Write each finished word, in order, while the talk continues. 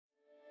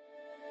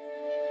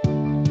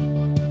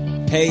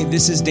Hey,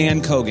 this is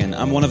Dan Kogan.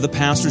 I'm one of the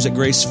pastors at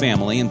Grace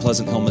Family in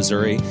Pleasant Hill,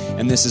 Missouri,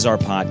 and this is our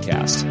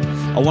podcast.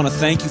 I want to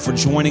thank you for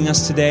joining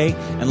us today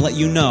and let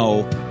you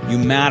know you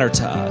matter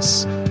to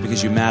us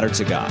because you matter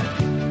to God.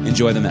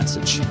 Enjoy the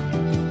message.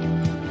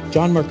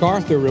 John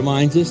MacArthur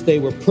reminds us they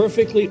were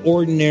perfectly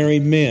ordinary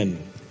men,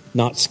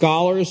 not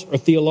scholars or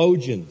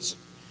theologians.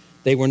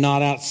 They were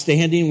not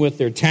outstanding with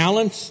their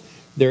talents,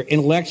 their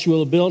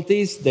intellectual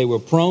abilities. They were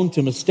prone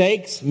to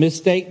mistakes,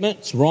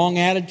 misstatements, wrong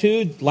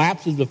attitudes,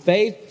 lapses of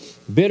faith,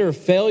 bitter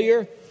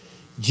failure.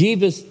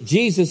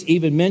 Jesus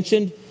even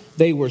mentioned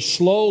they were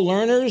slow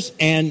learners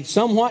and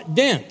somewhat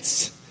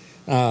dense.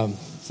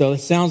 So it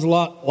sounds a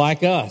lot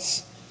like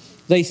us.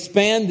 They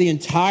spanned the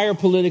entire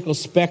political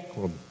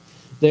spectrum.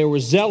 There were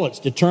zealots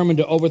determined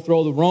to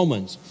overthrow the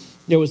Romans.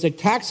 There was a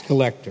tax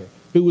collector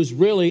who was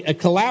really a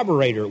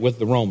collaborator with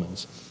the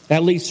Romans.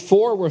 At least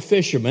 4 were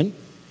fishermen.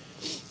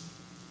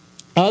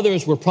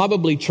 Others were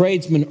probably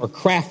tradesmen or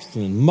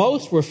craftsmen.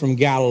 Most were from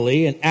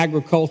Galilee, an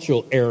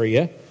agricultural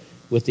area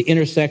with the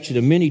intersection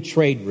of many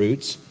trade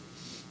routes.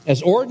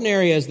 As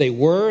ordinary as they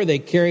were, they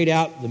carried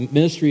out the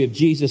ministry of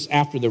Jesus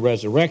after the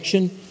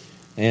resurrection.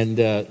 And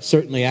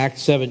certainly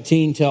Acts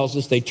 17 tells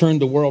us they turned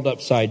the world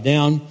upside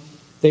down.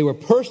 They were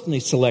personally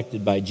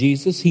selected by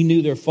Jesus. He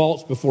knew their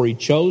faults before he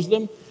chose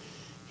them.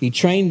 He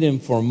trained them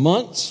for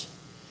months,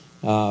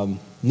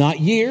 not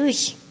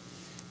years.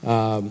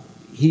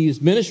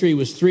 His ministry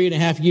was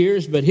 3.5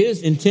 years, but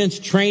his intense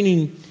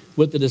training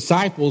with the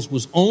disciples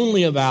was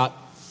only about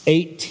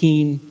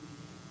 18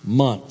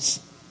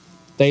 months.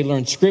 They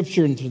learned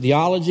scripture and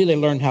theology. They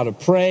learned how to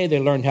pray. They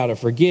learned how to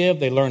forgive.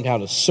 They learned how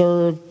to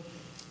serve.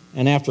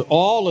 And after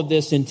all of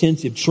this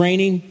intensive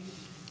training,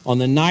 on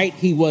the night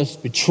he was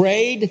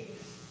betrayed,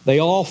 they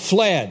all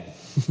fled.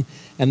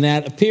 And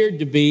that appeared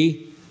to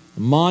be a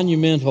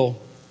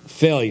monumental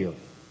failure.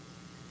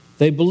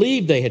 They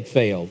believed they had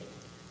failed.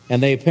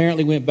 And they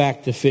apparently went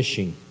back to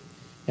fishing.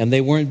 And they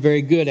weren't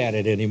very good at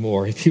it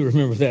anymore, if you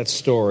remember that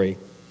story.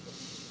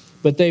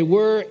 But they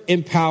were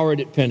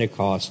empowered at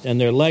Pentecost, and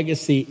their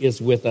legacy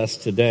is with us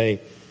today.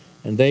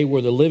 And they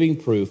were the living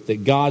proof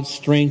that God's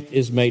strength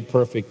is made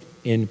perfect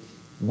in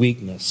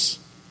weakness.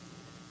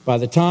 By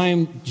the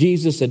time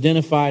Jesus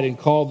identified and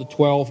called the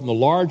 12 from the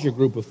larger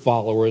group of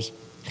followers,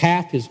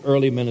 half his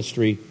early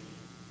ministry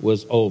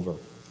was over.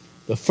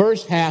 The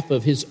first half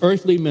of his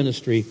earthly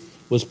ministry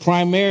was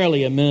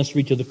primarily a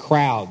ministry to the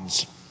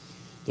crowds.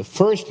 The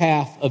first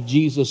half of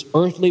Jesus'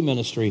 earthly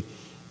ministry,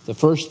 the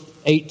first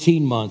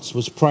 18 months,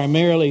 was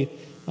primarily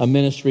a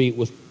ministry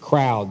with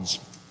crowds.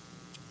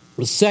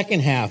 The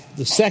second half,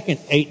 the second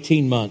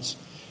 18 months,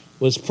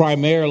 was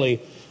primarily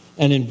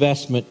an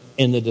investment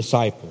in the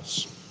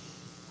disciples.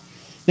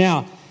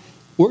 Now,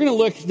 we're going to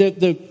look at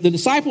the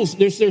disciples.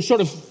 There's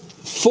sort of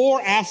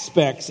 4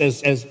 aspects,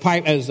 as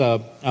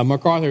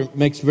MacArthur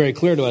makes very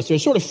clear to us.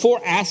 There's sort of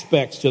 4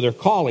 aspects to their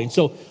calling.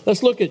 So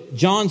let's look at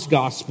John's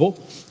gospel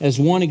as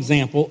one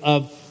example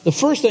of the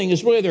first thing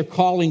is really their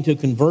calling to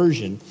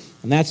conversion,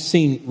 and that's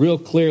seen real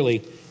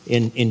clearly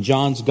in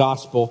John's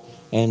gospel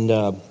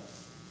and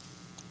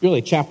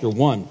really chapter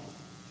 1.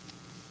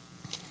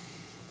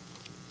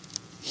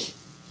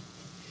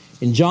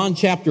 In John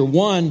chapter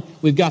 1,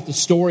 we've got the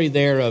story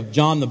there of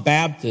John the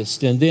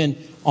Baptist, and then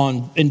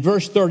in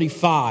verse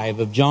 35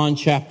 of John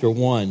chapter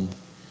 1,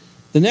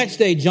 the next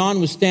day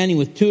John was standing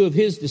with 2 of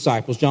his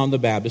disciples, John the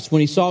Baptist,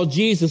 when he saw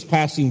Jesus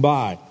passing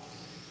by.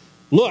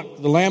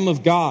 "Look, the Lamb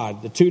of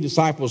God," the 2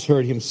 disciples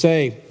heard him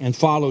say, and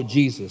followed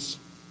Jesus.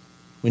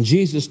 When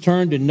Jesus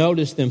turned and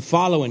noticed them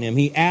following him,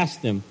 he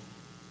asked them,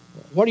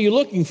 "What are you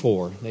looking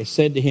for?" They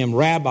said to him,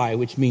 "Rabbi,"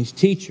 which means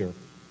teacher,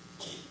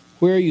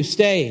 "where are you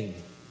staying?"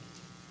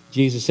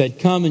 Jesus said,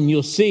 "Come and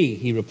you'll see,"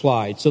 he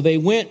replied. So they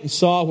went and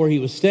saw where he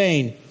was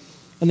staying,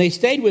 and they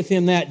stayed with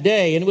him that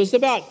day, and it was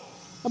about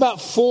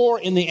 4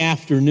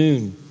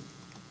 p.m.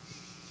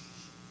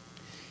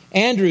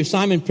 Andrew,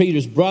 Simon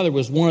Peter's brother,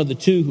 was one of the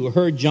 2 who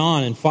heard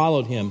John and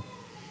followed him.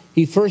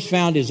 He first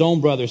found his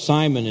own brother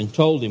Simon and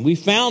told him, "We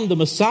found the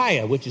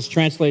Messiah," which is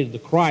translated the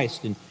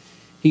Christ, and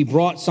he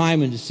brought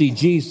Simon to see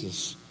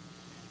Jesus.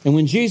 And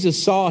when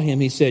Jesus saw him,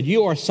 he said,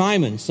 "You are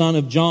Simon, son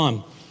of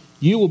John.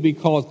 You will be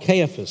called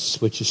Cephas,"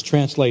 which is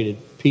translated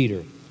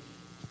Peter.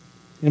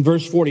 In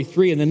verse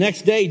 43, and the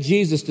next day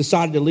Jesus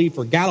decided to leave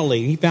for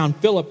Galilee. He found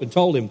Philip and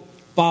told him,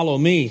 "Follow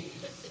me."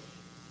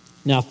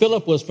 Now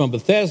Philip was from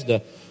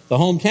Bethsaida, the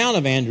hometown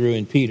of Andrew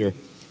and Peter.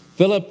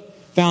 Philip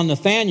found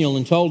Nathanael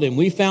and told him,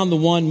 "We found the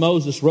one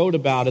Moses wrote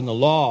about in the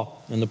law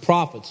and the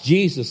prophets,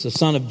 Jesus, the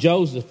son of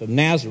Joseph of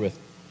Nazareth."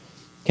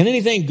 "Can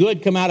anything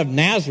good come out of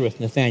Nazareth?"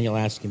 Nathanael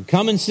asked him.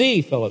 "Come and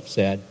see," Philip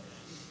said.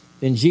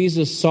 Then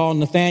Jesus saw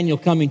Nathanael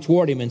coming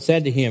toward him and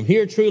said to him,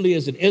 "Here truly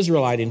is an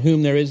Israelite in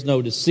whom there is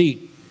no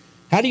deceit."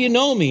 "How do you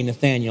know me?"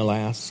 Nathanael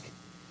asked.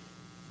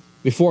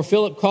 "Before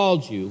Philip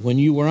called you, when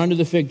you were under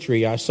the fig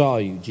tree, I saw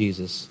you,"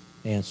 Jesus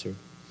answered.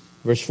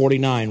 Verse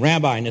 49,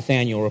 "Rabbi,"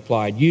 Nathanael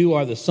replied, "you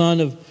are the Son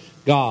of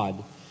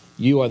God.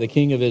 You are the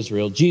King of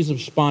Israel." Jesus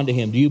responded to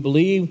him, "Do you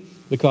believe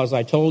because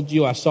I told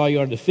you I saw you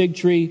under the fig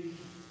tree?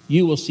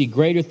 you will see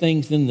greater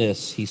things than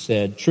this, he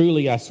said.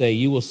 Truly I say,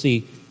 you will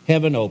see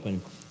heaven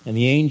open and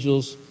the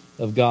angels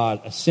of God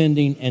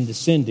ascending and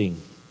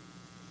descending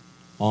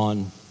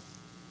on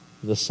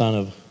the Son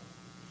of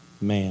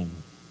Man.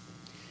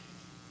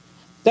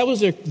 That was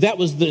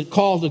the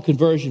call to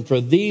conversion for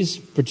these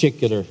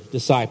particular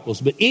disciples.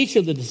 But each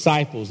of the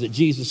disciples that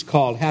Jesus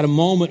called had a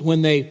moment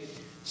when they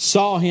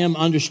saw him,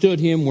 understood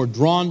him, were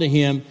drawn to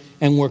him,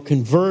 and were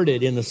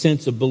converted in the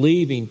sense of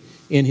believing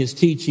in his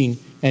teaching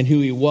and who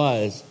he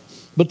was.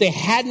 But they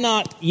had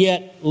not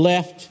yet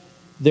left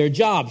their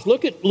jobs.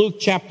 Look at Luke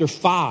chapter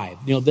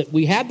 5. That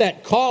we had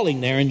that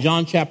calling there in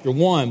John chapter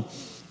 1.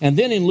 And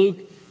then in Luke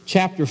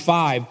chapter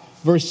 5,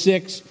 verse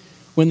 6,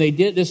 when they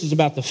did, this is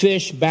about the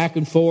fish back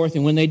and forth,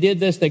 and when they did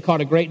this, they caught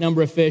a great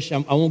number of fish. I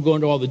won't go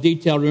into all the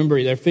detail.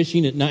 Remember, they're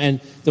fishing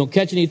and don't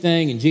catch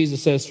anything, and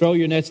Jesus says, throw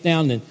your nets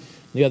down on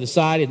the other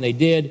side, and they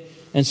did.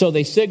 And so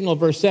they signaled,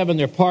 verse 7,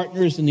 their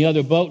partners in the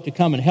other boat to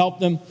come and help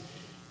them,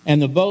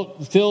 and the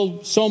boat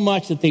filled so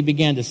much that they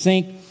began to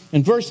sink.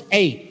 In verse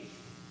 8,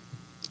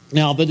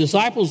 now the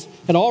disciples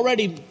had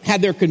already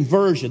had their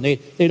conversion.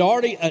 They'd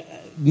already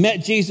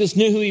met Jesus,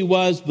 knew who he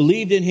was,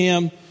 believed in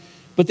him,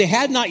 but they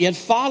had not yet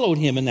followed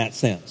him in that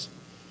sense.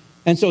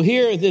 And so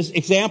here, this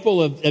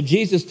example of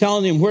Jesus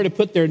telling them where to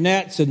put their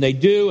nets, and they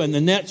do, and the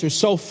nets are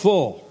so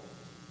full.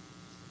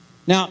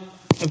 Now,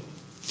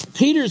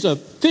 Peter's a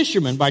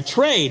fisherman by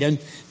trade,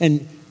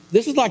 and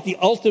this is like the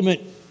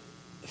ultimate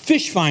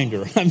fish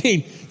finder. I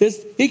mean,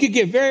 he could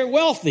get very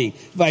wealthy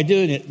by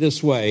doing it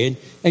this way.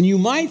 And you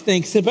might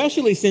think,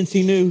 especially since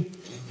he knew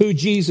who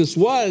Jesus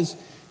was,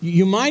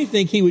 you might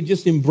think he would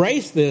just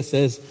embrace this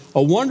as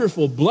a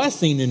wonderful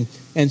blessing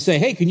and say,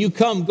 hey, can you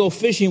come go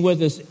fishing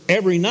with us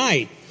every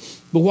night?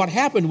 But what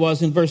happened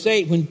was in verse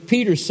 8, when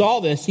Peter saw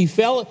this, he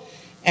fell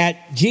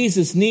at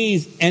Jesus'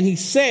 knees and he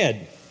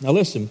said, now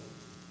listen,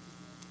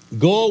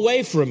 go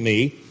away from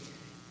me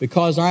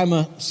because I'm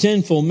a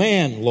sinful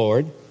man,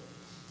 Lord.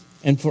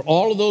 And for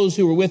all of those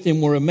who were with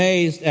him were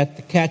amazed at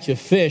the catch of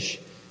fish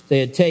they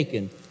had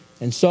taken.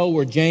 And so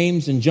were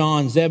James and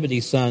John,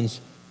 Zebedee's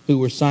sons, who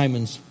were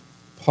Simon's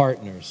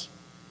partners.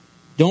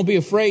 Don't be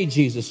afraid,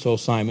 Jesus told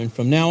Simon.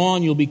 From now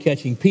on, you'll be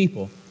catching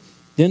people.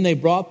 Then they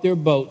brought their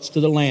boats to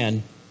the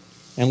land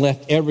and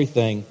left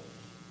everything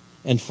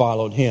and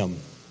followed him.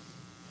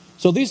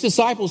 So these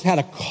disciples had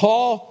a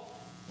call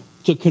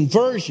to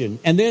conversion,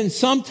 and then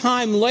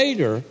sometime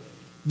later,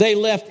 they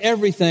left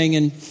everything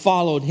and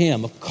followed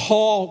him. A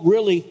call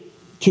really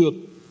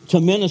to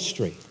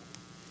ministry.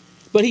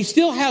 But he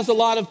still has a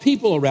lot of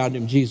people around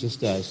him, Jesus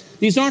does.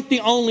 These aren't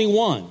the only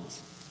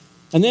ones.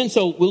 And then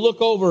so we'll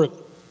look over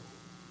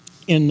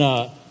in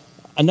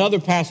another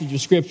passage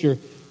of Scripture.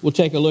 We'll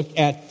take a look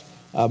at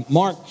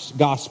Mark's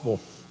Gospel.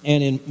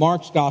 And in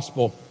Mark's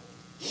Gospel,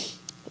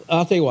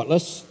 I'll tell you what,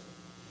 let's,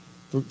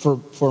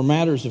 for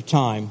matters of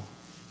time,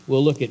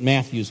 we'll look at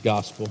Matthew's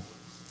Gospel.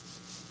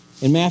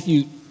 In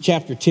Matthew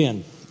chapter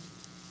 10,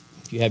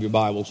 if you have your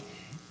Bibles,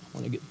 I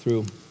want to get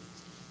through.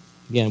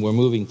 Again, we're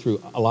moving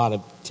through a lot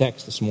of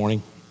text this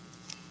morning.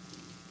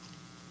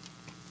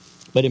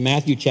 But in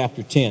Matthew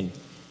chapter 10,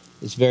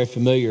 it's very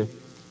familiar,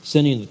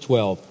 sending the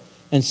 12.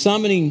 And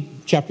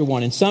summoning, chapter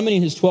 1, and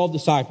summoning his 12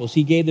 disciples,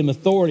 he gave them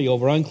authority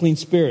over unclean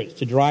spirits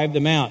to drive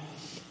them out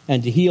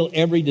and to heal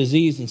every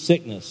disease and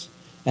sickness.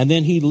 And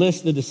then he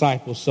lists the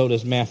disciples, so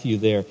does Matthew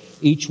there,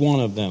 each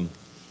one of them.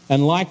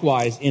 And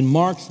likewise, in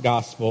Mark's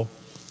Gospel,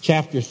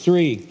 chapter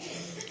 3,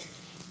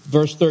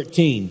 verse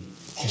 13,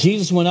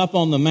 Jesus went up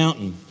on the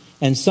mountain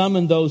and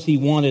summoned those he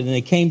wanted, and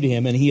they came to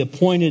him, and he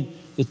appointed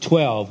the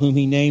 12, whom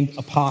he named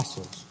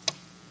apostles.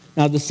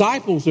 Now,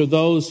 disciples are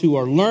those who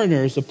are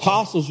learners.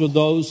 Apostles are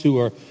those who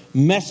are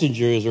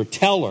messengers or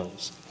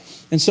tellers.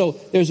 And so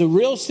there's a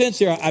real sense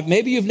here.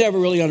 Maybe you've never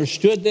really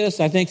understood this.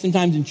 I think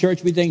sometimes in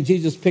church we think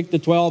Jesus picked the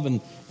 12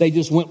 and they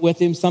just went with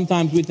him.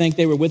 Sometimes we think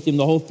they were with him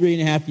the whole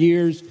 3.5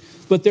 years.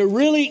 But there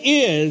really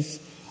is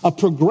a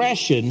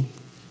progression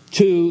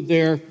to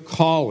their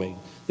calling.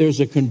 There's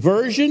a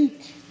conversion,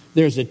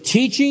 there's a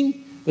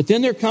teaching, but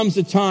then there comes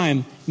a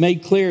time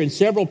made clear in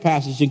several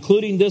passages,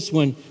 including this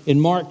one in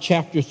Mark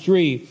chapter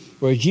 3,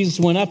 where Jesus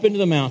went up into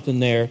the mountain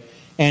there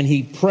and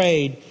he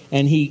prayed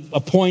and he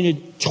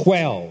appointed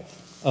 12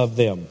 of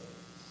them.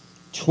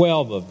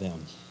 12 of them.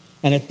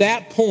 And at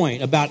that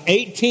point, about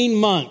 18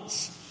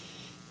 months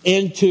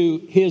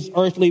into his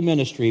earthly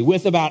ministry,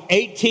 with about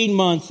 18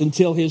 months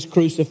until his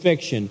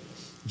crucifixion,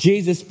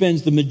 Jesus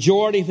spends the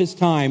majority of his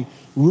time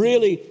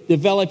really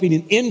developing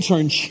an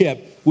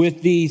internship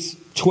with these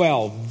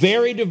 12.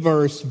 Very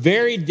diverse,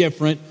 very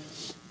different.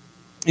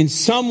 In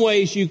some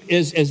ways,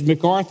 as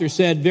MacArthur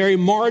said, very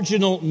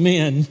marginal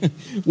men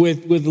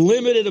with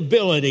limited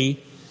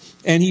ability,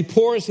 and he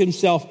pours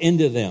himself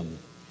into them.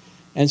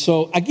 And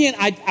so, again,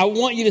 I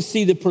want you to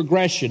see the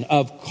progression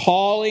of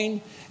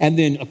calling, and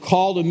then a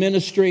call to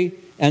ministry,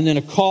 and then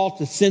a call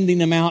to sending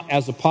them out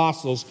as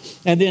apostles.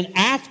 And then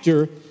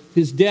after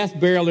his death,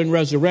 burial, and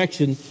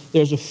resurrection,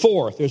 there's a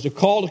fourth. There's a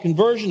call to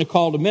conversion, a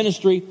call to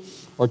ministry,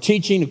 or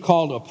teaching, a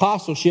call to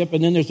apostleship.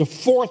 And then there's a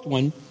fourth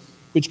one,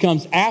 which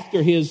comes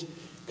after his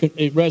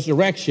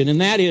resurrection,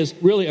 and that is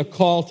really a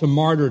call to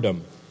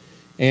martyrdom.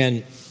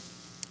 And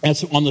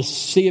that's on the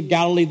Sea of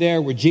Galilee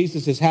there, where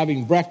Jesus is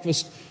having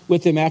breakfast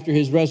with him after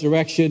his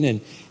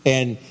resurrection,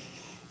 and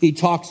he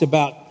talks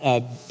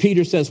about,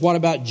 Peter says, what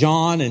about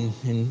John?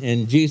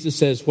 And Jesus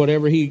says,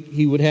 whatever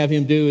he would have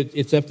him do,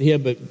 it's up to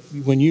him. But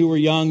when you were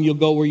young, you'll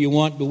go where you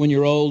want. But when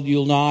you're old,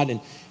 you'll not.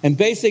 And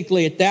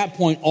basically at that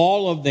point,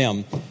 all of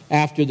them,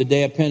 after the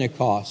day of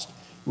Pentecost,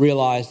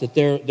 realized that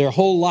their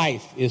whole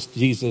life is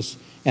Jesus.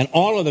 And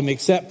all of them,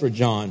 except for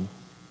John,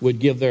 would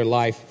give their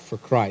life for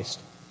Christ.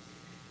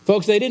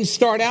 Folks, they didn't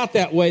start out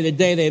that way the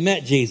day they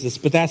met Jesus,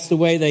 but that's the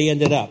way they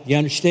ended up. You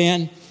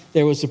understand?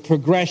 There was a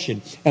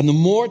progression. And the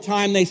more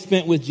time they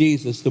spent with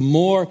Jesus, the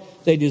more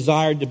they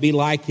desired to be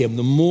like him,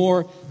 the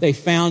more they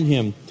found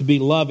him to be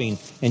loving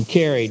and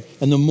caring,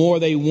 and the more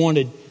they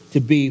wanted to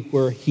be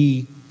where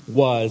he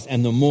was,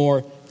 and the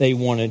more they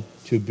wanted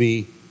to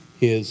be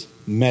his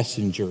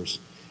messengers.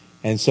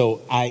 And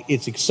so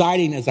it's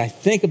exciting as I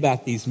think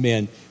about these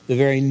men, the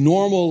very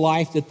normal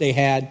life that they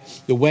had,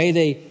 the way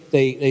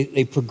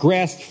they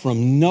progressed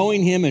from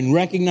knowing him and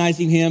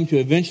recognizing him to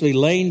eventually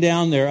laying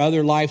down their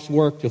other life's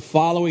work to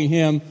following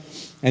him.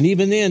 And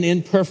even then,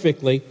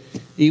 imperfectly,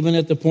 even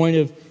at the point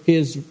of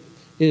his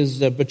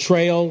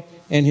betrayal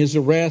and his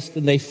arrest,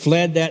 and they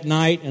fled that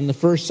night. And the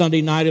first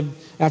Sunday night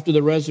after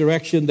the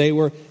resurrection, they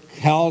were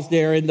housed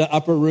there in the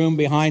upper room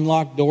behind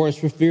locked doors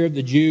for fear of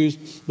the Jews.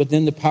 But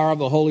then the power of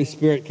the Holy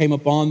Spirit came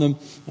upon them.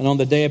 And on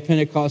the day of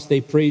Pentecost,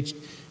 they preached,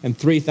 and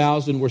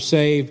 3,000 were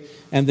saved.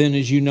 And then,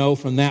 as you know,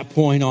 from that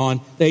point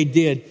on, they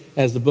did,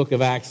 as the book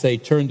of Acts say,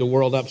 turned the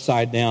world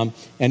upside down.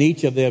 And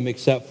each of them,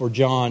 except for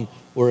John,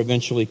 were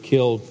eventually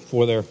killed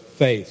for their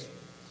faith.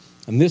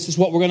 And this is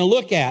what we're going to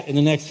look at in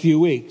the next few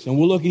weeks. And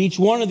we'll look at each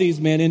one of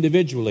these men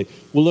individually.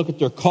 We'll look at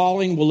their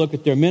calling. We'll look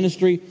at their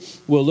ministry.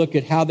 We'll look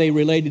at how they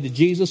related to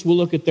Jesus. We'll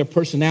look at their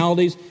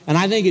personalities. And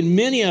I think in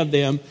many of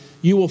them,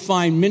 you will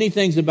find many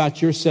things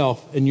about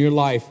yourself and your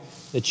life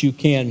that you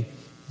can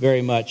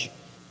very much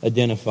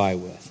identify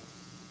with.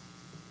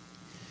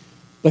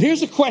 But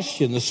here's a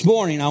question this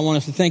morning I want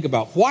us to think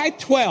about. Why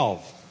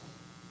 12?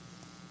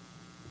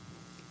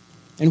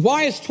 And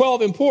why is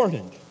 12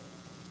 important?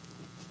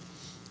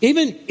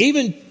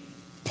 Even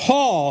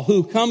Paul,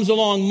 who comes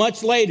along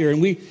much later,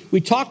 and we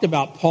talked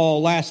about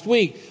Paul last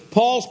week,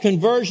 Paul's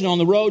conversion on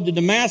the road to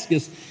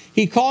Damascus,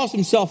 he calls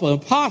himself an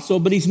apostle,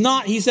 but he's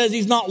not. He says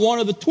he's not one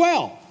of the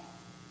 12.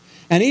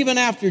 And even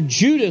after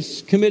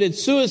Judas committed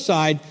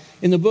suicide,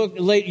 in the book,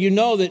 you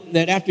know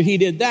that after he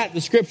did that, the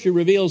scripture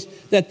reveals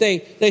that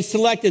they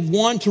selected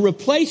one to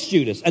replace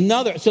Judas,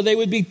 another, so they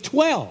would be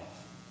 12.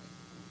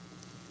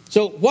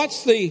 So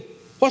what's the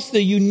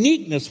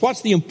uniqueness?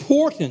 What's the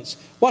importance?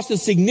 What's the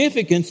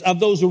significance of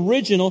those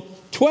original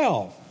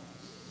 12?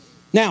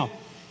 Now,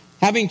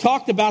 having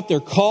talked about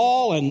their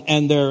call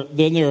and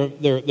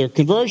their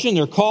conversion,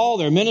 their call,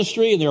 their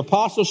ministry, and their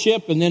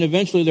apostleship, and then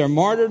eventually their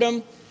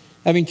martyrdom,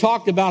 having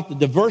talked about the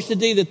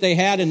diversity that they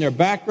had in their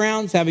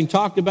backgrounds, having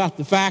talked about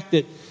the fact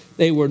that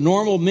they were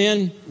normal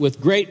men with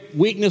great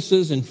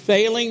weaknesses and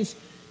failings,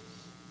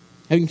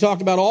 having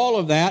talked about all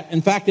of that,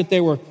 in fact that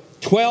there were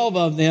 12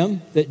 of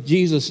them that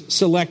Jesus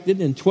selected,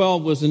 and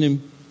 12 was an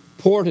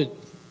important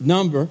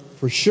number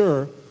for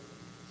sure.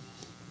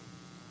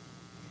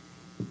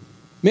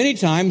 Many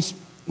times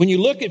when you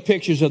look at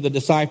pictures of the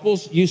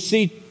disciples, you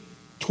see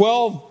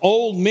 12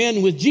 old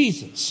men with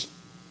Jesus.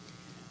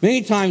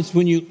 Many times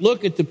when you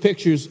look at the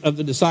pictures of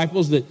the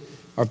disciples that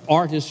are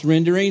artist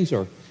renderings,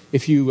 or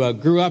if you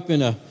grew up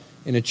in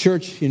a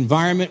church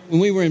environment, when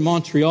we were in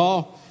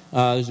Montreal,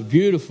 there's a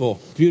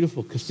beautiful,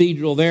 beautiful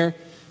cathedral there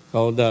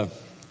called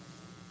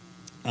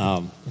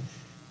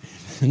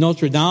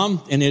Notre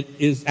Dame, and it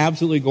is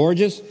absolutely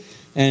gorgeous.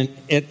 And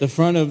at the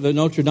front of the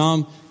Notre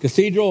Dame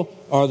Cathedral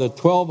are the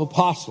 12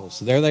 apostles.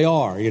 There they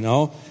are, you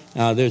know.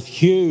 There's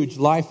huge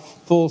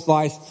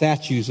full-size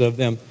statues of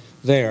them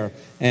there.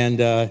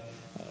 And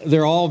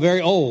they're all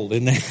very old,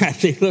 and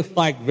they look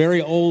like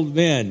very old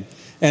men.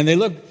 And they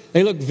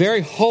look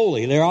very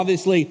holy. They're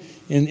obviously,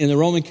 in the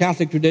Roman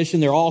Catholic tradition,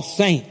 they're all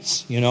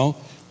saints, you know,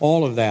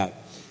 all of that.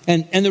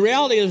 And the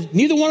reality is,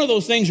 neither one of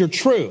those things are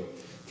true.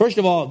 First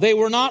of all, they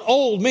were not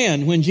old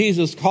men when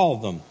Jesus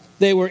called them.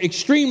 They were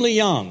extremely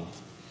young.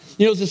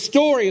 You know, there's a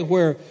story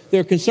where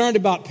they're concerned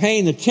about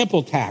paying the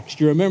temple tax.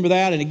 Do you remember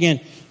that? And again,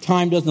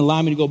 time doesn't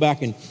allow me to go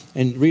back and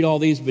read all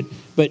these, but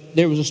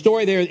there was a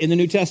story there in the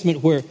New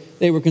Testament where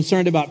they were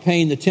concerned about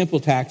paying the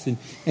temple tax.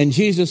 And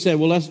Jesus said,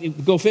 well, let's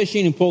go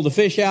fishing and pull the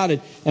fish out.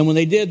 And when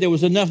they did, there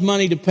was enough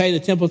money to pay the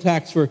temple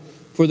tax for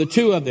the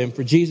two of them,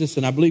 for Jesus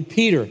and I believe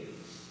Peter.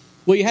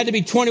 Well, you had to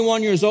be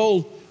 21 years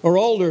old or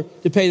older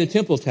to pay the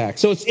temple tax.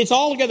 So it's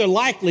altogether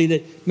likely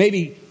that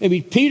maybe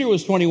Peter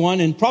was 21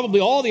 and probably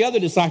all the other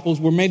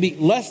disciples were maybe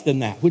less than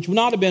that, which would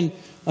not have been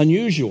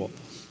unusual.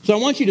 So I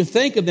want you to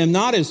think of them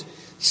not as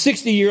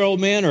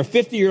 60-year-old men or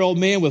 50-year-old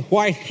men with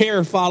white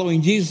hair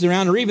following Jesus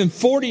around, or even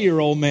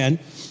 40-year-old men.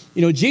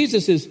 You know,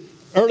 Jesus is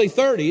early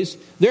 30s.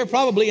 They're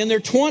probably in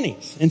their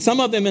 20s, and some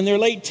of them in their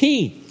late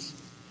teens.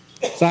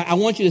 So I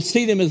want you to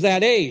see them as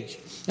that age.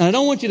 And I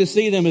don't want you to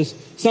see them as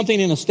something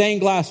in a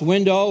stained glass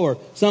window or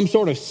some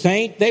sort of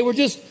saint. They were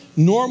just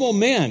normal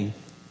men.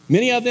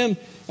 Many of them,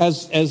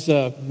 as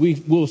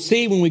we will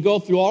see when we go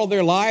through all of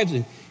their lives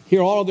and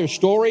hear all of their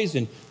stories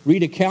and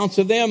read accounts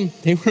of them,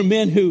 they were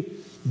men who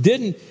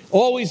didn't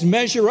always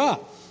measure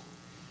up.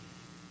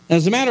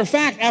 As a matter of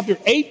fact, after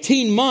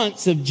 18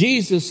 months of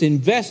Jesus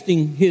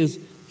investing his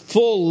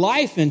full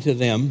life into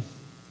them,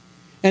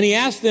 and he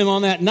asked them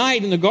on that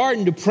night in the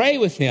garden to pray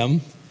with him,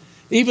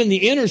 even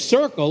the inner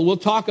circle, we'll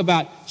talk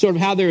about sort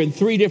of how they're in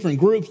three different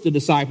groups, the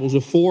disciples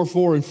of 4,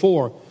 4, and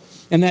 4.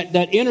 And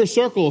that inner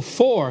circle of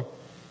 4,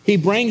 he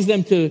brings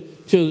them to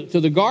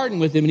the garden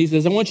with him, and he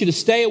says, I want you to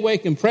stay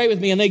awake and pray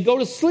with me. And they go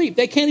to sleep.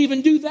 They can't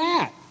even do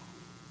that.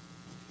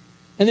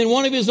 And then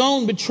one of his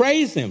own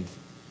betrays him.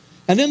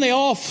 And then they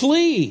all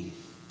flee.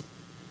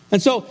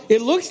 And so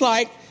it looks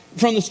like,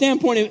 from the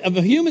standpoint of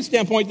a human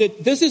standpoint,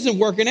 that this isn't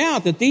working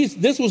out, that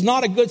this was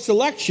not a good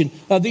selection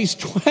of these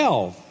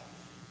 12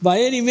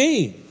 by any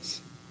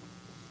means.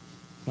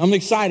 I'm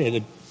excited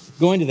to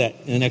go into that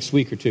in the next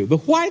week or two.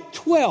 But why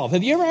 12?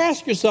 Have you ever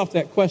asked yourself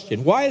that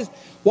question? Why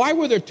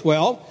were there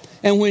 12?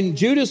 And when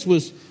Judas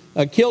was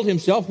killed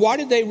himself, why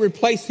did they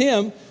replace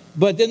him,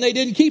 but then they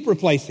didn't keep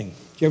replacing?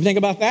 Did you ever think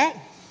about that?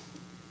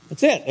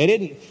 That's it. They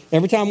didn't.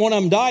 Every time one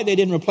of them died, they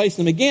didn't replace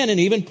them again. And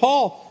even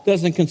Paul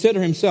doesn't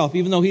consider himself,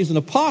 even though he's an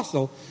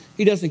apostle,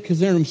 he doesn't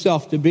consider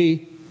himself to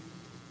be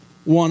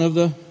one of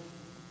the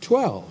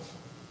 12.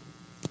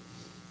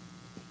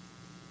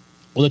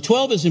 Well, the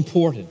 12 is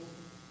important.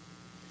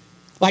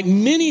 Like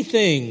many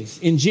things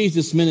in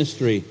Jesus'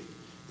 ministry,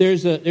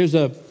 there's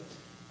a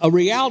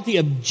reality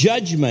of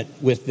judgment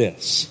with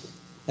this.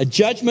 A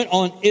judgment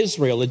on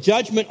Israel, a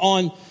judgment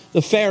on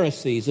the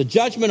Pharisees, a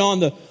judgment on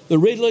the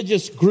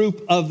religious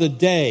group of the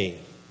day.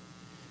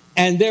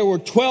 And there were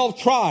 12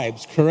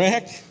 tribes,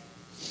 correct?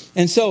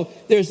 And so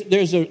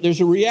there's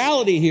a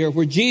reality here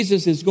where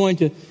Jesus is going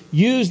to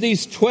use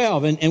these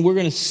 12, and we're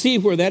going to see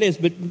where that is.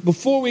 But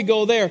before we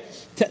go there,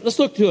 let's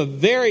look to a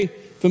very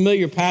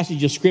familiar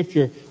passage of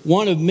Scripture,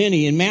 one of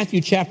many, in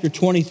Matthew chapter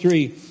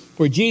 23,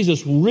 where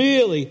Jesus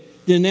really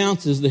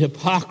denounces the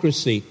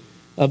hypocrisy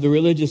of the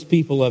religious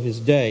people of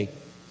his day.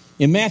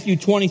 In Matthew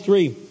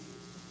 23,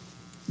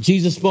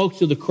 Jesus spoke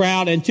to the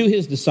crowd and to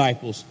his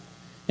disciples,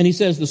 and he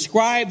says, the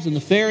scribes and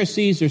the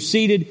Pharisees are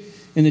seated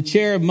in the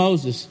chair of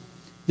Moses.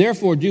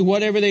 Therefore, do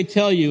whatever they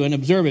tell you and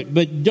observe it,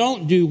 but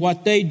don't do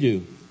what they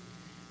do,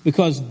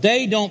 because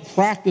they don't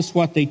practice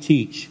what they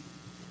teach.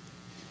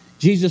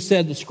 Jesus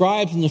said the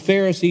scribes and the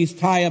Pharisees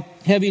tie up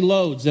heavy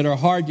loads that are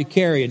hard to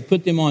carry and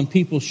put them on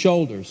people's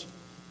shoulders,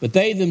 but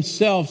they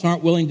themselves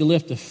aren't willing to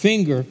lift a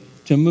finger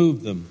to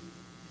move them.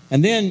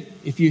 And then,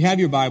 if you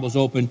have your Bibles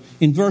open,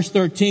 in verse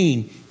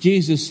 13,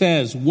 Jesus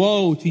says,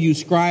 woe to you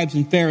scribes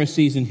and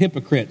Pharisees and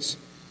hypocrites!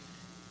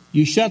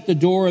 You shut the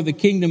door of the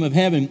kingdom of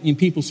heaven in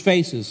people's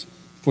faces,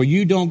 for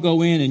you don't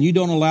go in and you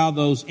don't allow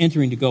those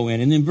entering to go in.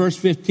 And then verse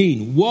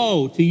 15,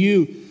 woe to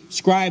you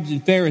scribes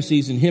and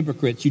Pharisees and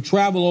hypocrites! You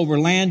travel over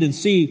land and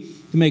sea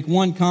to make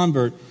one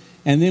convert,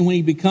 and then when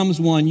he becomes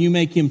one, you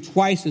make him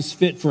twice as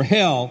fit for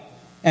hell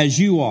as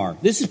you are.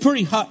 This is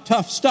pretty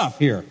tough stuff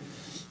here.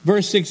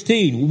 Verse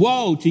 16,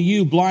 woe to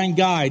you blind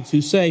guides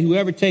who say,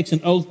 whoever takes an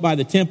oath by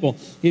the temple,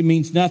 it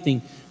means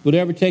nothing.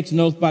 Whoever takes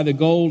an oath by the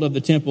gold of the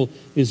temple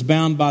is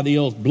bound by the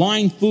oath.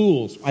 Blind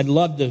fools. I'd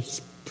love to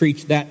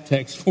preach that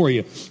text for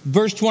you.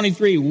 Verse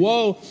 23,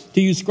 woe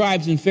to you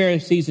scribes and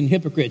Pharisees and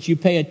hypocrites! You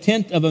pay a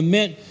tenth of a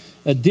mint,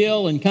 a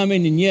dill, and come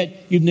in, and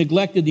yet you've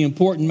neglected the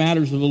important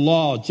matters of the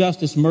law,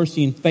 justice,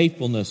 mercy, and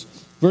faithfulness.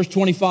 Verse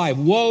 25,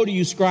 woe to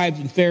you scribes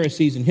and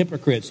Pharisees and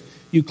hypocrites!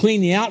 You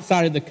clean the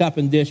outside of the cup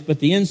and dish, but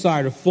the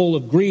inside are full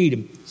of greed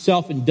and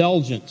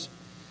self-indulgence.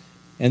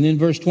 And then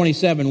verse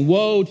 27,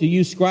 woe to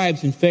you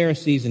scribes and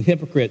Pharisees and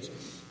hypocrites!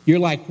 You're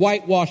like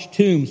whitewashed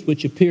tombs,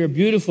 which appear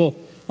beautiful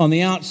on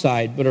the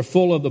outside, but are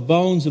full of the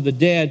bones of the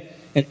dead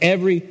and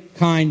every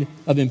kind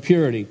of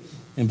impurity.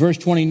 And verse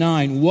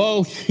 29,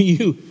 woe to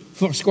you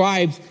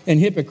scribes and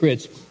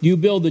hypocrites! You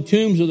build the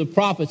tombs of the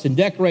prophets and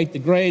decorate the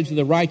graves of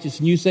the righteous,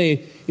 and you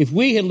say, if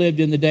we had lived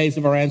in the days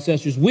of our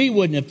ancestors, we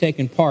wouldn't have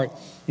taken part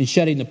in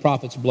shedding the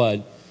prophet's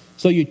blood.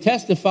 So you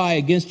testify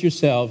against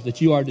yourselves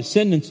that you are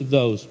descendants of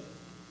those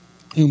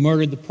who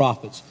murdered the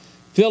prophets.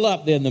 Fill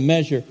up then the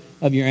measure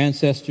of your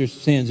ancestors'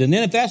 sins. And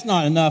then if that's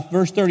not enough,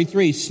 verse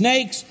 33,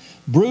 snakes,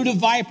 brood of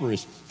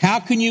vipers,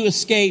 how can you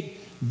escape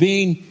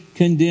being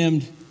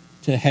condemned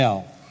to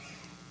hell?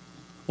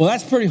 Well,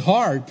 that's pretty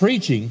hard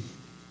preaching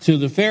to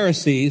the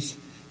Pharisees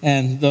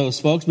and those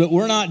folks, but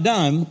we're not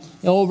done.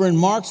 Over in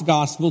Mark's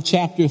Gospel,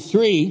 chapter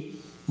 3,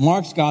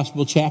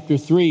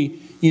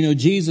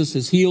 Jesus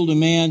has healed a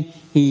man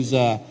who's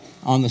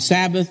on the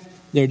Sabbath.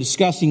 They're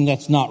discussing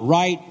that's not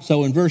right.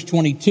 So in verse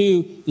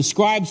 22, the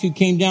scribes who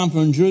came down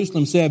from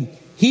Jerusalem said,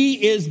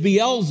 he is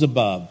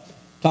Beelzebub,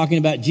 talking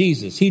about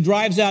Jesus. He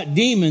drives out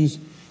demons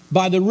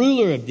by the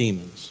ruler of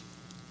demons.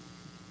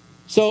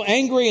 So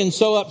angry and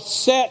so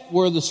upset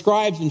were the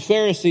scribes and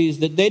Pharisees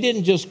that they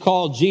didn't just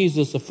call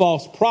Jesus a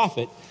false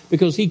prophet,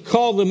 because he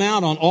called them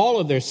out on all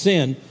of their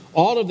sin,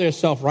 all of their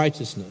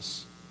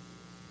self-righteousness.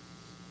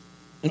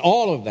 and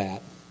all of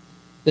that,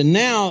 that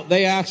now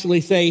they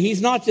actually say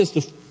he's not just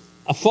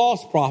a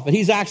false prophet,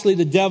 he's actually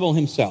the devil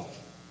himself.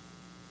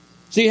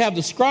 So you have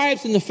the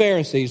scribes and the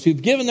Pharisees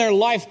who've given their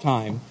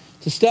lifetime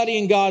to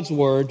studying God's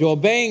word, to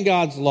obeying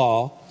God's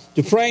law,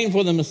 to praying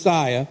for the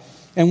Messiah.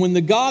 And when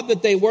the God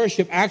that they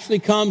worship actually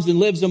comes and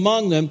lives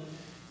among them,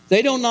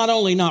 they don't not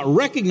only not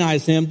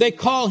recognize him, they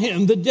call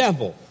him the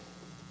devil.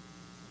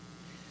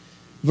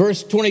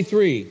 Verse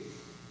 23,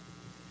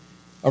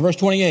 or verse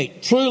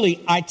 28,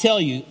 truly I tell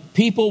you,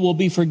 people will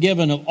be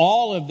forgiven of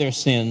all of their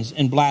sins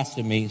and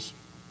blasphemies,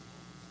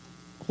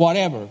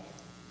 whatever.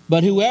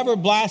 But whoever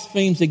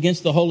blasphemes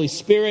against the Holy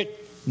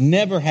Spirit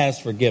never has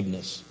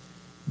forgiveness,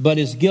 but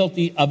is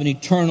guilty of an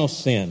eternal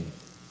sin,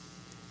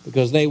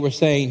 because they were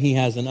saying he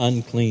has an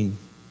unclean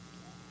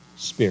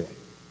spirit.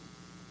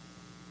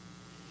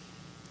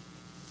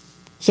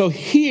 So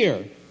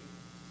here,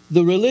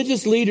 the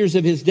religious leaders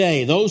of his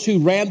day, those who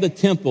ran the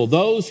temple,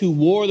 those who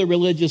wore the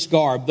religious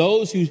garb,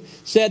 those who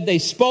said they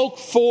spoke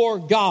for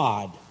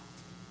God,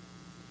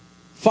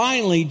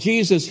 finally,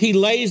 Jesus, he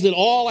lays it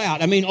all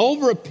out. I mean,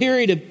 over a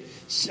period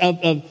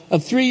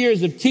of 3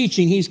 years of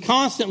teaching, he's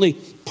constantly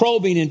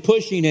probing and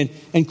pushing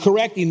and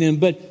correcting them.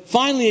 But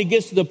finally, it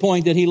gets to the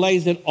point that he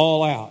lays it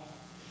all out.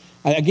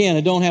 Again,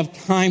 I don't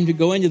have time to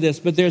go into this,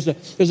 but there's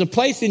a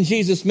place in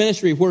Jesus'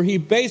 ministry where he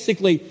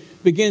basically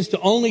begins to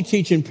only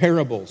teach in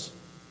parables.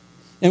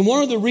 And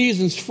one of the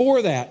reasons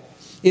for that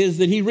is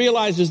that he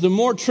realizes the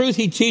more truth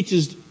he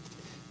teaches,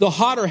 the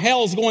hotter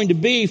hell's going to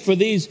be for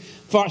these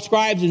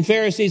scribes and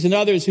Pharisees and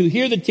others who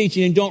hear the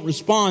teaching and don't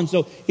respond.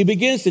 So he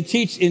begins to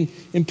teach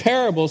in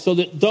parables so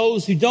that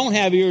those who don't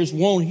have ears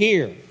won't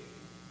hear.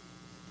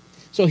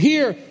 So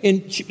here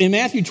in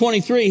Matthew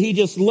 23, he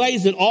just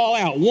lays it all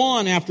out,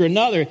 one after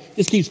another,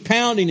 just keeps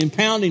pounding and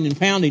pounding and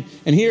pounding.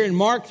 And here in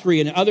Mark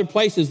 3 and other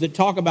places that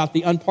talk about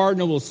the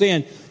unpardonable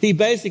sin, he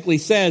basically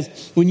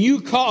says, when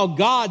you call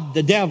God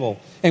the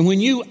devil, and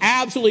when you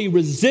absolutely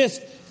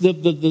resist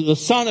the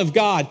Son of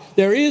God,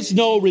 there is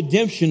no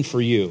redemption for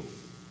you.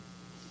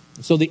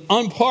 So the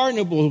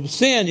unpardonable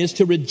sin is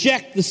to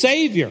reject the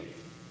Savior.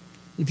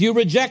 If you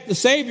reject the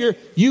Savior,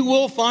 you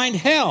will find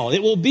hell. It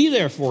will be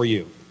there for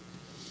you.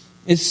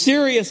 It's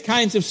serious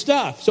kinds of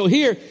stuff. So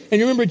here,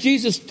 and remember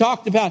Jesus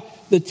talked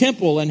about the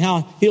temple and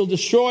how he'll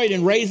destroy it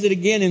and raise it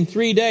again in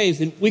 3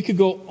 days. And we could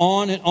go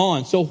on and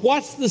on. So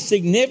what's the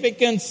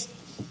significance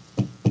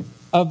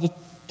of the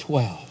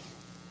 12?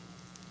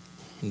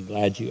 I'm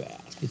glad you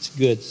asked. It's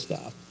good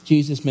stuff.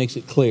 Jesus makes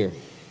it clear.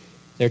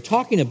 They're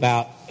talking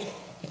about,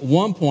 at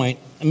one point,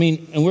 and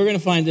we're going to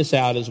find this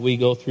out as we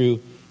go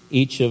through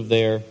each of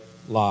their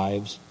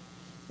lives,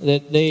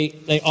 that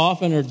they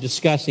often are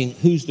discussing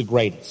who's the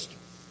greatest.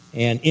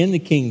 And in the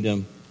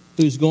kingdom,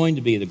 who's going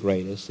to be the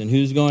greatest, and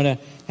who's going to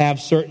have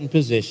certain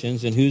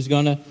positions, and who's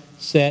going to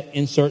sit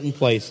in certain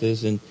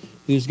places, and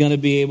who's going to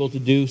be able to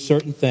do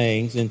certain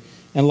things. And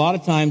a lot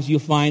of times you'll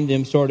find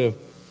them sort of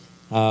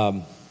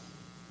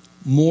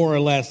more or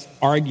less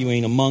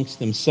arguing amongst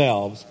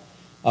themselves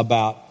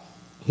about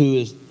who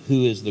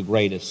is the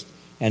greatest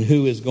and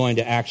who is going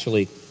to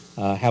actually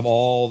have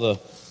all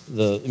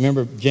the.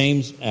 Remember,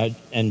 James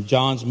and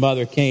John's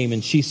mother came,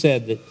 and she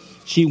said that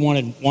she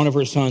wanted one of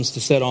her sons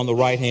to sit on the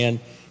right hand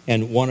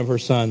and one of her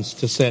sons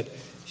to sit.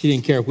 She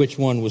didn't care which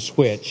one was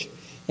which.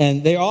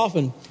 And they're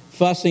often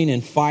fussing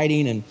and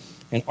fighting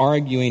and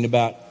arguing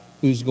about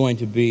who's going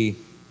to be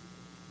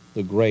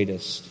the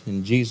greatest.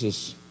 And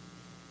Jesus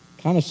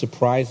kind of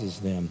surprises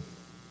them.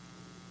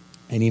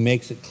 And he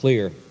makes it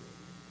clear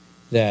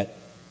that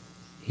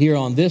here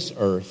on this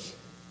earth,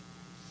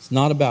 it's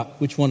not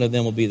about which one of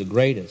them will be the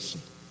greatest,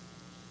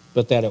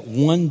 but that at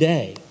one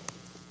day,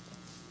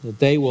 that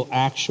they will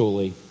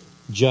actually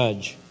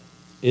judge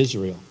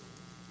Israel.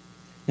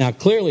 Now,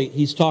 clearly,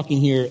 he's talking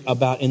here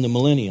about in the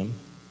millennium.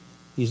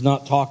 He's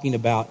not talking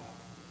about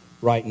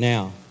right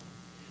now.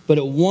 But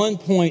at one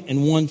point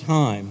and one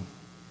time,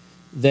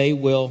 they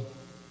will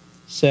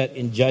set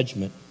in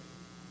judgment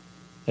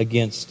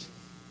against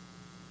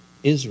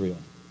Israel.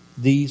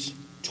 These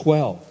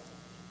 12,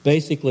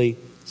 basically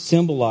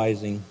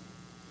symbolizing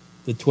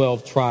the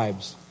 12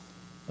 tribes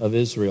of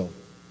Israel.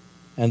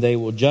 And they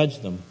will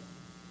judge them.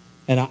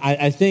 And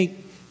I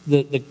think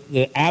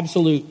the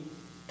absolute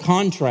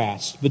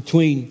contrast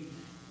between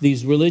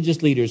these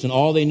religious leaders and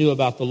all they knew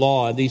about the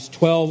law and these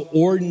 12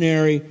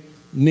 ordinary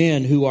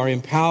men who are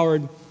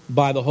empowered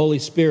by the Holy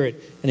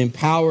Spirit and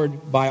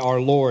empowered by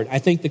our Lord, I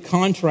think the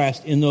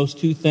contrast in those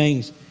two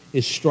things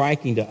is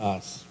striking to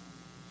us.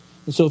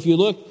 And so if you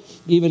look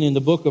even in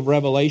the book of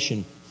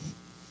Revelation,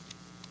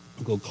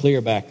 we'll go clear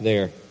back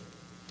there,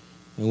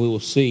 and we will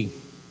see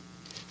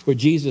where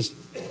Jesus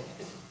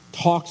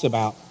talks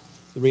about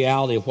the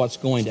reality of what's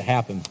going to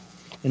happen.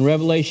 In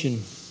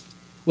Revelation,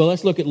 well,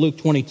 let's look at Luke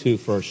 22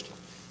 first.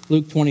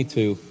 Luke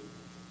 22.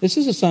 This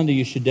is a Sunday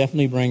you should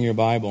definitely bring your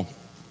Bible.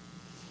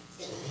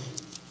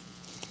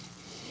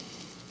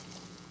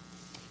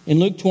 In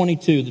Luke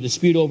 22, the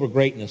dispute over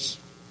greatness.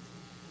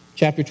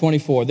 Chapter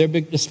 24. Their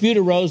big dispute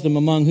arose them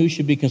among who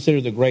should be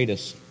considered the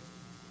greatest.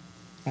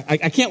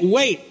 I can't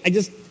wait. I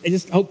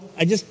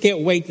just can't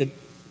wait to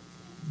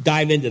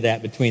dive into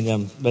that between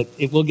them. But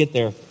we'll get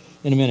there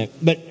in a minute.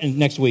 But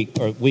next week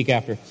or week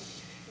after.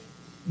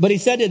 But he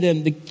said to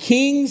them, the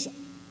kings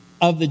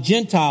of the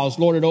Gentiles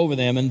lord it over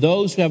them, and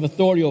those who have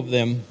authority over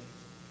them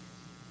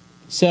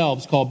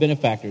themselves called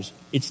benefactors.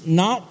 It's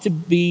not to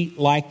be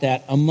like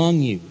that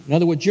among you. In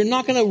other words, you're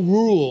not going to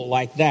rule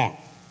like that.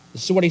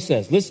 This is what he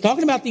says. Listen,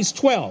 talking about these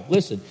 12.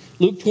 Listen,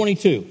 Luke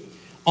 22.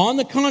 On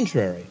the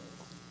contrary,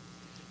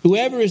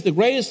 whoever is the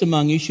greatest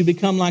among you should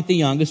become like the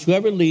youngest,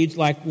 whoever leads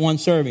like one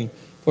serving.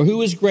 For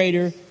who is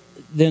greater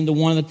than the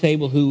one at the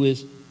table who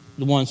is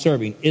the one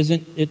serving?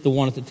 Isn't it the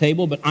one at the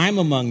table? But I'm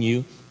among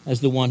you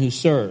as the one who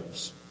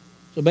serves.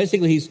 So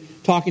basically he's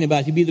talking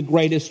about, to be the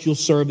greatest, you'll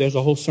serve. There's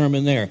a whole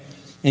sermon there.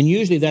 And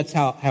usually that's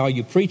how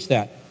you preach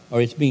that,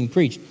 or it's being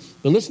preached.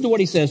 But listen to what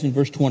he says in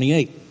verse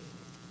 28.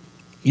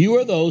 You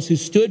are those who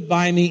stood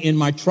by me in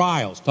my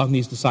trials, talking to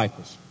these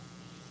disciples.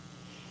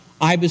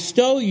 I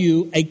bestow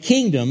you a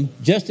kingdom,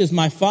 just as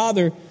my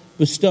Father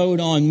bestowed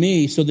on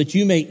me, so that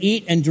you may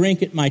eat and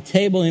drink at my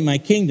table in my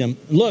kingdom.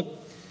 Look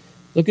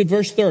at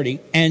verse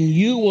 30. And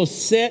you will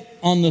sit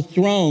on the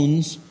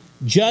thrones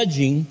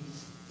judging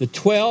the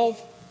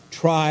 12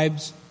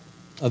 tribes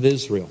of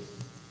Israel.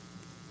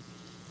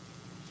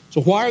 So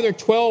why are there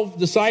 12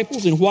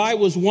 disciples, and why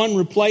was one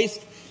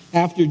replaced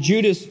after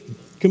Judas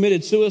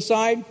committed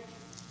suicide?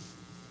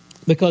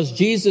 Because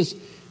Jesus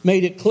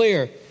made it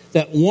clear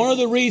that one of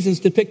the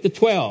reasons to pick the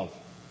 12,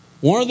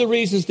 one of the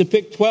reasons to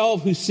pick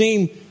 12 who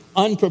seemed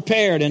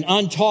unprepared and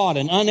untaught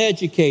and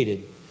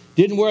uneducated,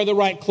 didn't wear the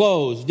right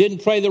clothes,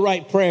 didn't pray the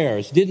right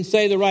prayers, didn't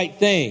say the right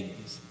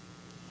things.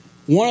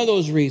 One of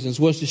those reasons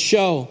was to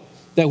show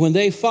that when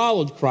they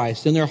followed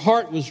Christ and their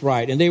heart was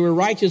right and they were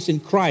righteous in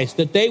Christ,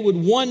 that they would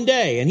one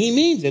day, and he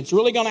means it's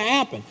really going to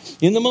happen,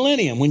 in the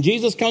millennium, when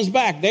Jesus comes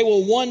back, they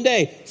will one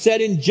day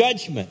set in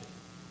judgment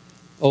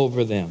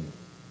over them.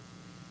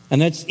 And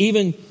that's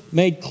even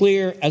made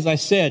clear, as I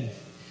said,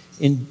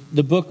 in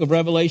the book of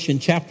Revelation,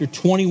 chapter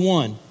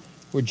 21,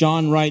 where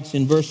John writes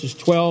in verses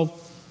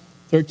 12,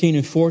 13,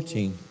 and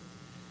 14.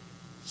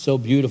 So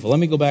beautiful. Let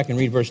me go back and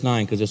read verse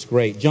 9 because it's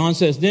great. John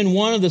says, Then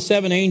one of the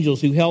 7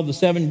 angels who held the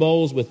 7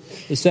 bowls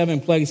with the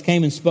 7 plagues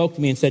came and spoke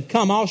to me and said,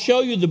 Come, I'll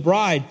show you the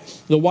bride,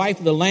 the wife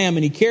of the Lamb.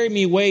 And he carried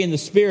me away in the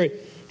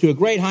Spirit to a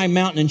great high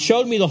mountain and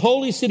showed me the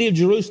holy city of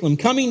Jerusalem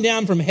coming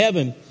down from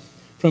heaven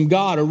from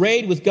God,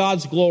 arrayed with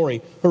God's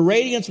glory. Her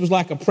radiance was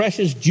like a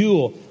precious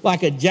jewel,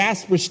 like a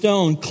jasper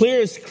stone,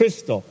 clear as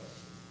crystal.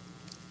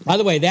 By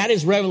the way, that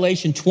is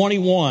Revelation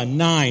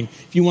 21:9,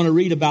 if you want to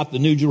read about the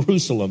New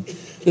Jerusalem.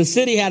 The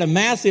city had a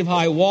massive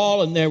high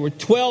wall, and there were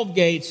 12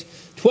 gates.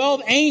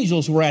 12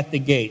 angels were at the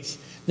gates.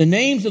 The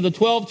names of the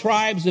 12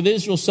 tribes of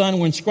Israel's son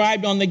were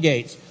inscribed on the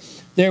gates.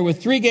 There were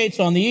 3 gates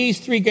on the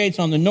east, 3 gates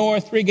on the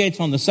north, 3 gates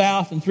on the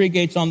south, and 3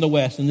 gates on the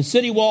west. And the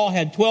city wall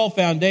had 12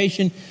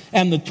 foundations,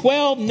 and the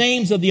 12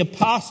 names of the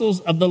apostles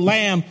of the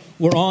Lamb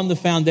were on the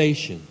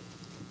foundation.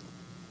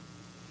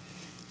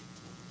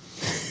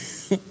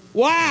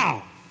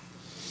 Wow!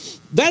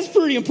 That's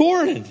pretty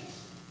important.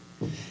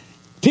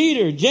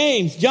 Peter,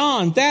 James,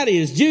 John,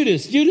 Thaddeus,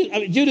 Judas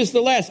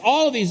the Less,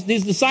 all of these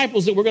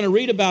disciples that we're going to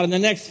read about in the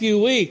next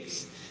few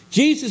weeks.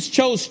 Jesus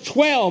chose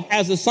 12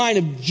 as a sign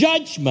of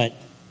judgment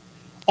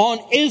on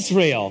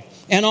Israel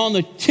and on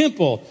the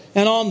temple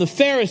and on the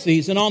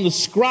Pharisees and on the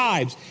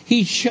scribes.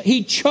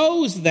 He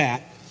chose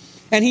that.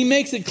 And he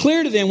makes it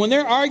clear to them when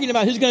they're arguing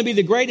about who's going to be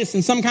the greatest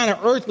in some kind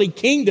of earthly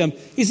kingdom.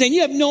 He's saying,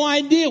 you have no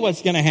idea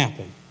what's going to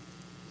happen.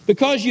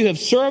 Because you have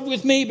served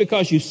with me,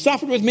 because you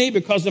suffered with me,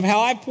 because of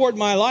how I poured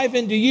my life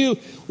into you,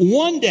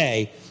 one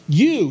day,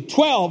 you,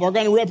 12, are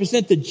going to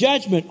represent the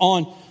judgment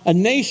on a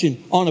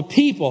nation, on a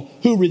people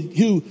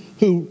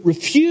who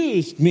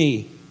refused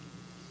me.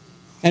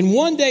 And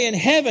one day in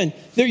heaven,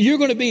 you're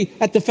going to be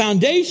at the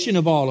foundation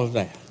of all of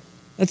that.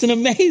 That's an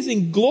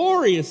amazing,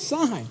 glorious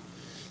sign.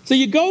 So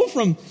you go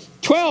from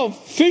 12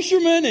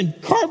 fishermen and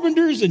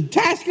carpenters and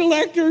tax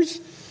collectors,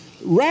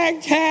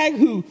 ragtag,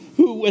 who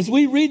as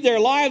we read their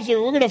lives, we're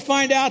going to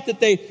find out that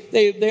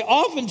they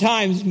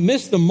oftentimes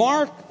miss the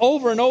mark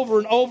over and over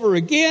and over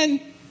again,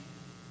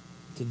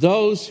 to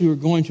those who are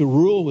going to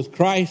rule with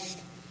Christ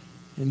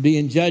and be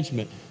in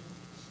judgment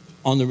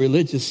on the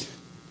religious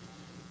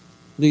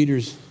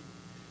leaders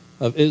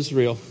of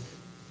Israel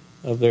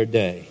of their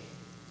day.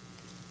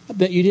 I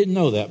bet you didn't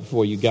know that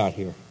before you got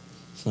here,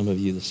 some of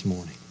you this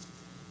morning.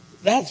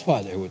 That's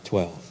why there were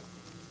 12.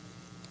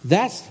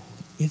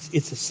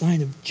 It's a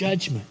sign of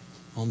judgment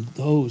on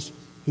those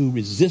who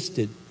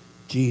resisted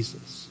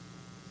Jesus.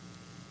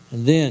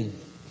 And then,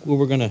 where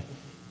we're going to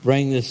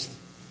bring this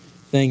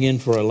thing in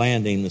for a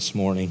landing this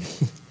morning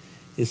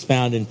is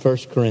found in 1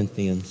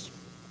 Corinthians.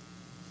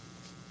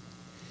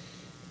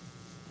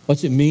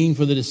 What's it mean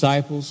for the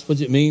disciples?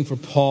 What's it mean for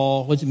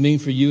Paul? What's it mean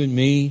for you and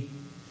me?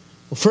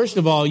 Well, first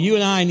of all, you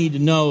and I need to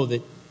know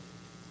that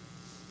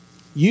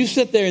you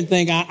sit there and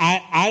think,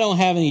 I don't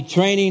have any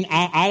training.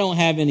 I don't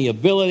have any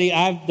ability.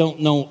 I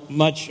don't know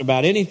much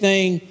about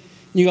anything.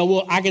 And you go,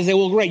 well, I can say,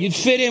 well, great. You'd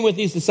fit in with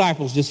these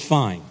disciples just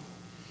fine.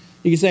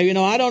 You can say,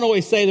 I don't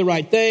always say the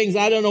right things.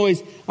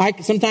 I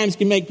sometimes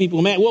can make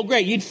people mad. Well,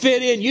 great. You'd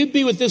fit in. You'd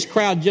be with this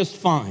crowd just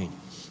fine.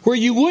 Where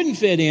you wouldn't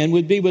fit in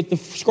would be with the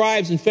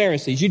scribes and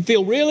Pharisees. You'd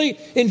feel really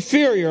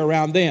inferior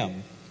around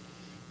them.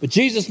 But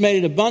Jesus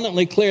made it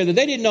abundantly clear that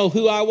they didn't know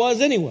who I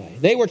was anyway.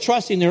 They were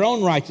trusting their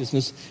own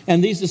righteousness,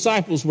 and these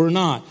disciples were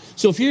not.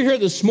 So if you're here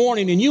this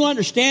morning and you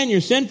understand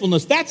your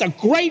sinfulness, that's a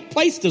great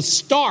place to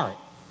start.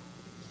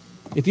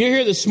 If you're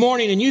here this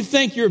morning and you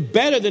think you're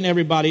better than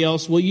everybody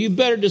else, well, you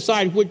better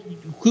decide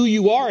who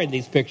you are in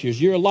these pictures.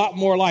 You're a lot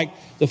more like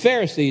the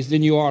Pharisees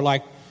than you are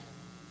like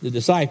the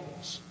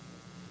disciples.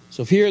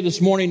 So if you're here this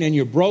morning and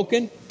you're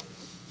broken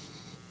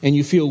and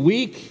you feel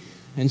weak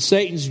and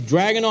Satan's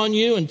dragging on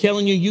you and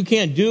telling you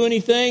can't do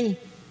anything,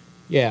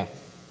 yeah,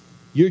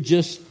 you're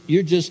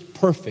just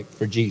perfect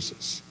for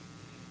Jesus.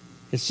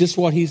 It's just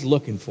what he's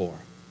looking for.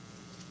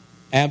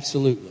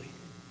 Absolutely.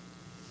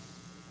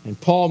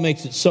 And Paul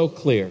makes it so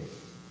clear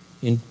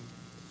in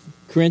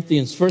 1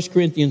 Corinthians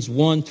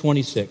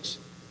 1:26.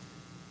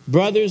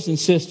 Brothers and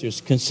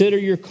sisters, consider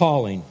your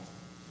calling.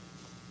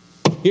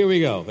 Here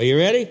we go. Are you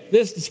ready?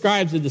 This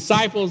describes the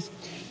disciples.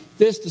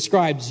 This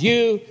describes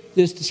you.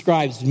 This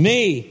describes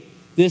me.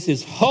 This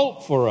is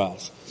hope for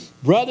us.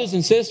 Brothers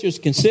and sisters,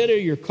 consider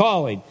your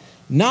calling.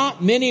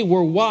 Not many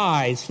were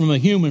wise from a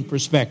human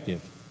perspective.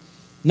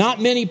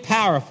 Not many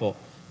powerful.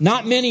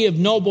 Not many of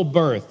noble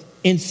birth.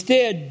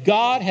 Instead,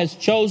 God has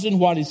chosen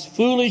what is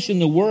foolish in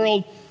the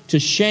world to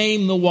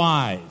shame the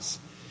wise.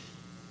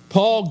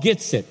 Paul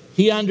gets it.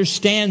 He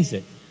understands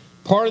it.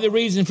 Part of the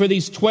reason for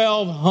these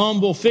 12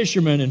 humble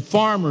fishermen and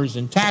farmers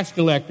and tax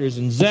collectors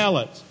and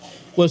zealots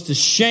was to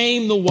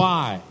shame the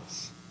wise.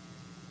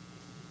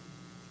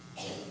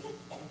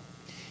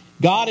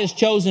 God has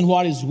chosen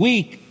what is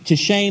weak to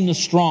shame the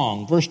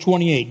strong. Verse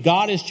 28.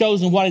 God has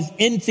chosen what is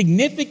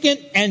insignificant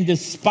and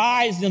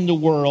despised in the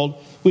world,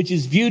 which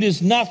is viewed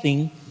as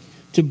nothing,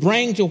 to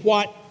bring to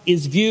what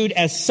is viewed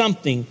as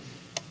something.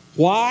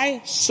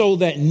 Why? So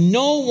that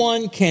no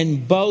one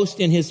can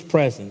boast in his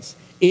presence.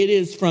 It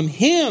is from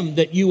him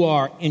that you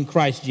are in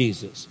Christ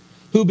Jesus,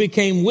 who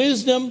became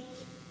wisdom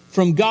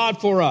from God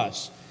for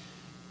us.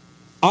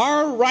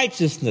 Our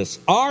righteousness,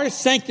 our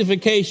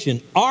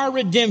sanctification, our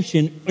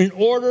redemption, in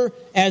order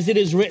as it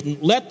is written,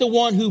 let the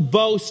one who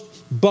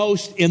boasts,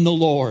 boast in the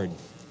Lord.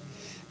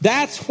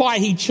 That's why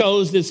he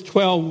chose this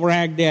 12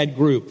 ragtag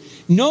group.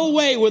 No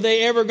way were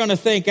they ever going to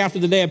think after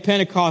the day of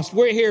Pentecost,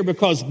 we're here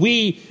because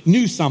we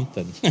knew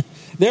something.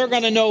 They're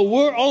going to know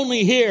we're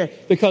only here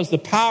because the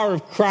power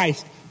of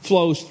Christ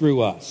flows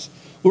through us.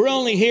 We're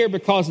only here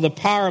because of the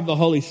power of the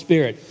Holy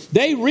Spirit.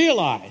 They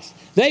realized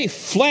they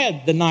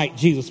fled the night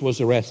Jesus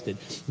was arrested.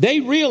 They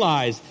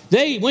realized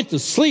they went to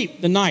sleep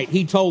the night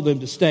he told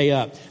them to stay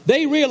up.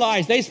 They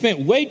realized they spent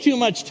way too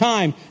much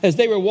time as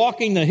they were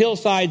walking the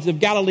hillsides of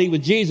Galilee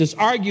with Jesus,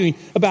 arguing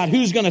about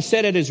who's going to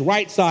sit at his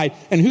right side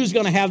and who's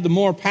going to have the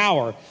more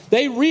power.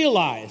 They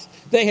realized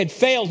they had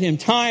failed him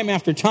time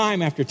after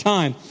time after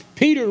time.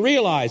 Peter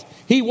realized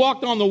he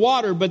walked on the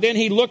water, but then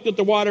he looked at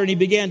the water and he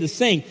began to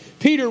sink.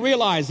 Peter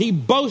realized, he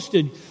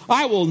boasted,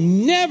 I will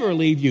never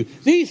leave you.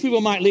 These people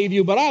might leave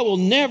you, but I will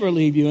never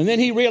leave you. And then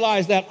he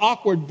realized that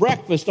awkward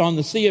breakfast on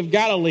the Sea of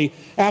Galilee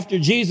after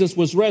Jesus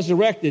was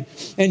resurrected.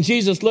 And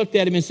Jesus looked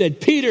at him and said,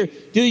 Peter,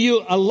 do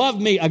you love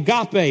me,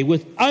 agape,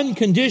 with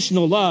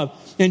unconditional love?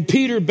 And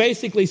Peter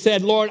basically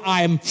said, Lord,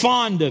 I am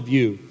fond of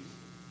you.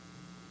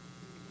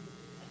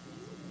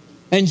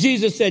 And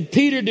Jesus said,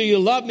 Peter, do you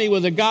love me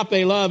with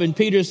agape love? And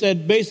Peter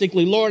said,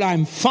 basically, Lord,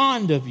 I'm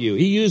fond of you.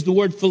 He used the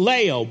word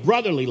phileo,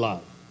 brotherly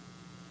love.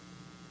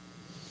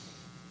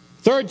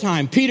 Third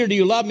time, Peter, do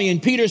you love me?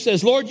 And Peter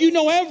says, Lord, you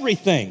know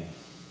everything.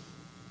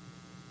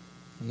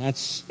 And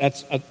that's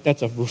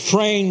a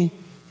refrain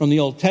from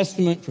the Old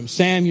Testament, from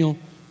Samuel,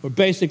 where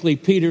basically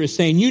Peter is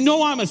saying, you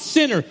know I'm a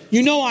sinner.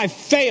 You know I've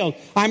failed.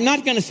 I'm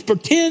not going to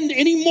pretend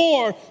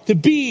anymore to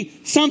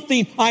be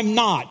something I'm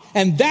not.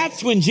 And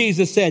that's when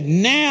Jesus said,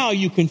 now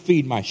you can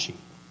feed my sheep.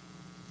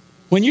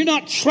 When you're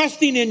not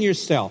trusting in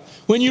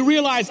yourself, when you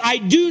realize I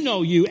do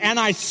know you and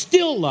I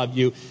still love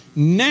you,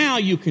 now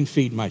you can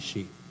feed my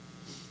sheep.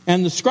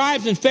 And the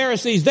scribes and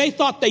Pharisees, they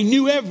thought they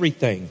knew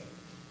everything,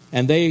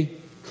 and they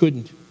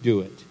couldn't do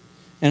it.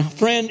 And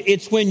friend,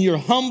 it's when you're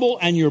humble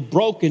and you're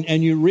broken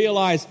and you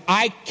realize,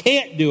 I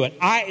can't do it.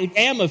 I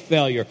am a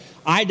failure.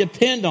 I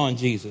depend on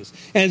Jesus.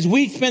 And as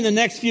we spend the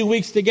next few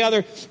weeks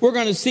together, we're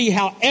going to see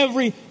how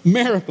every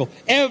miracle,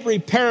 every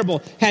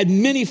parable had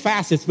many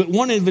facets, but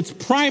one of its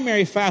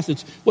primary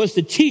facets was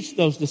to teach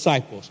those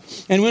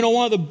disciples. And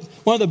one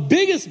of the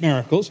biggest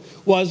miracles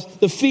was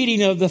the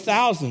feeding of the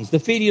thousands, the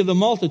feeding of the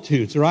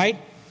multitudes, right?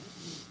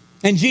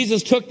 And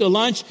Jesus took the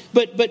lunch,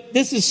 but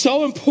this is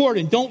so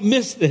important. Don't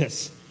miss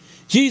this.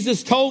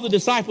 Jesus told the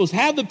disciples,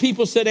 have the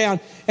people sit down,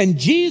 and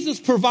Jesus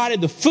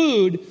provided the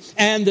food,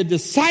 and the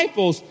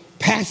disciples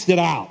passed it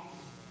out.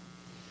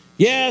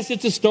 Yes,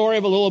 it's a story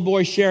of a little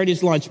boy sharing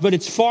his lunch, but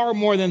it's far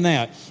more than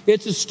that.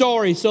 It's a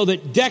story so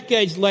that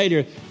decades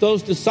later,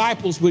 those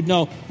disciples would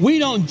know, we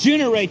don't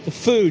generate the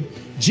food,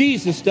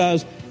 Jesus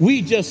does.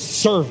 We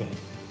just serve it.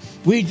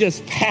 We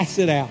just pass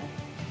it out.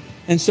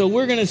 And so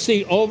we're going to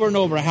see over and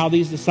over how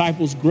these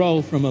disciples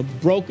grow from a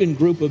broken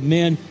group of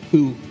men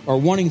who are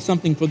wanting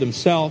something for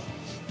themselves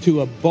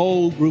to a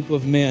bold group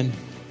of men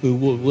who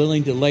were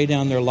willing to lay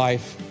down their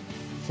life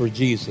for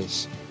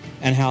Jesus.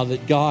 And how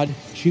that God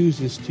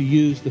chooses to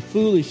use the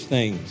foolish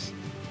things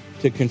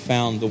to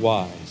confound the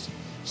wise.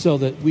 So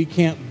that we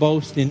can't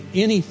boast in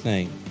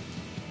anything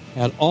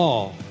at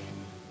all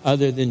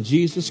other than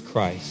Jesus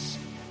Christ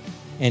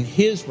and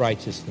His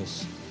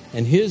righteousness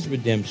and His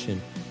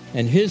redemption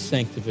and His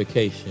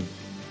sanctification,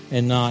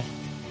 and not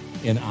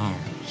in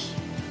ours.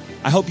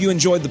 I hope you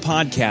enjoyed the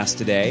podcast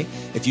today.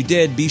 If you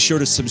did, be sure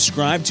to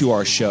subscribe to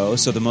our show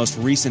so the most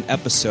recent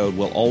episode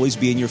will always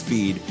be in your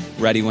feed,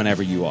 ready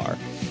whenever you are.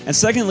 And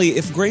secondly,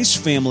 if Grace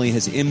Family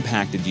has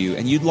impacted you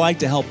and you'd like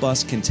to help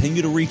us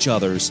continue to reach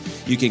others,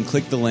 you can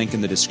click the link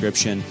in the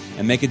description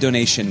and make a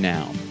donation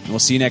now. And we'll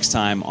see you next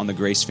time on the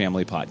Grace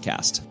Family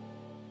Podcast.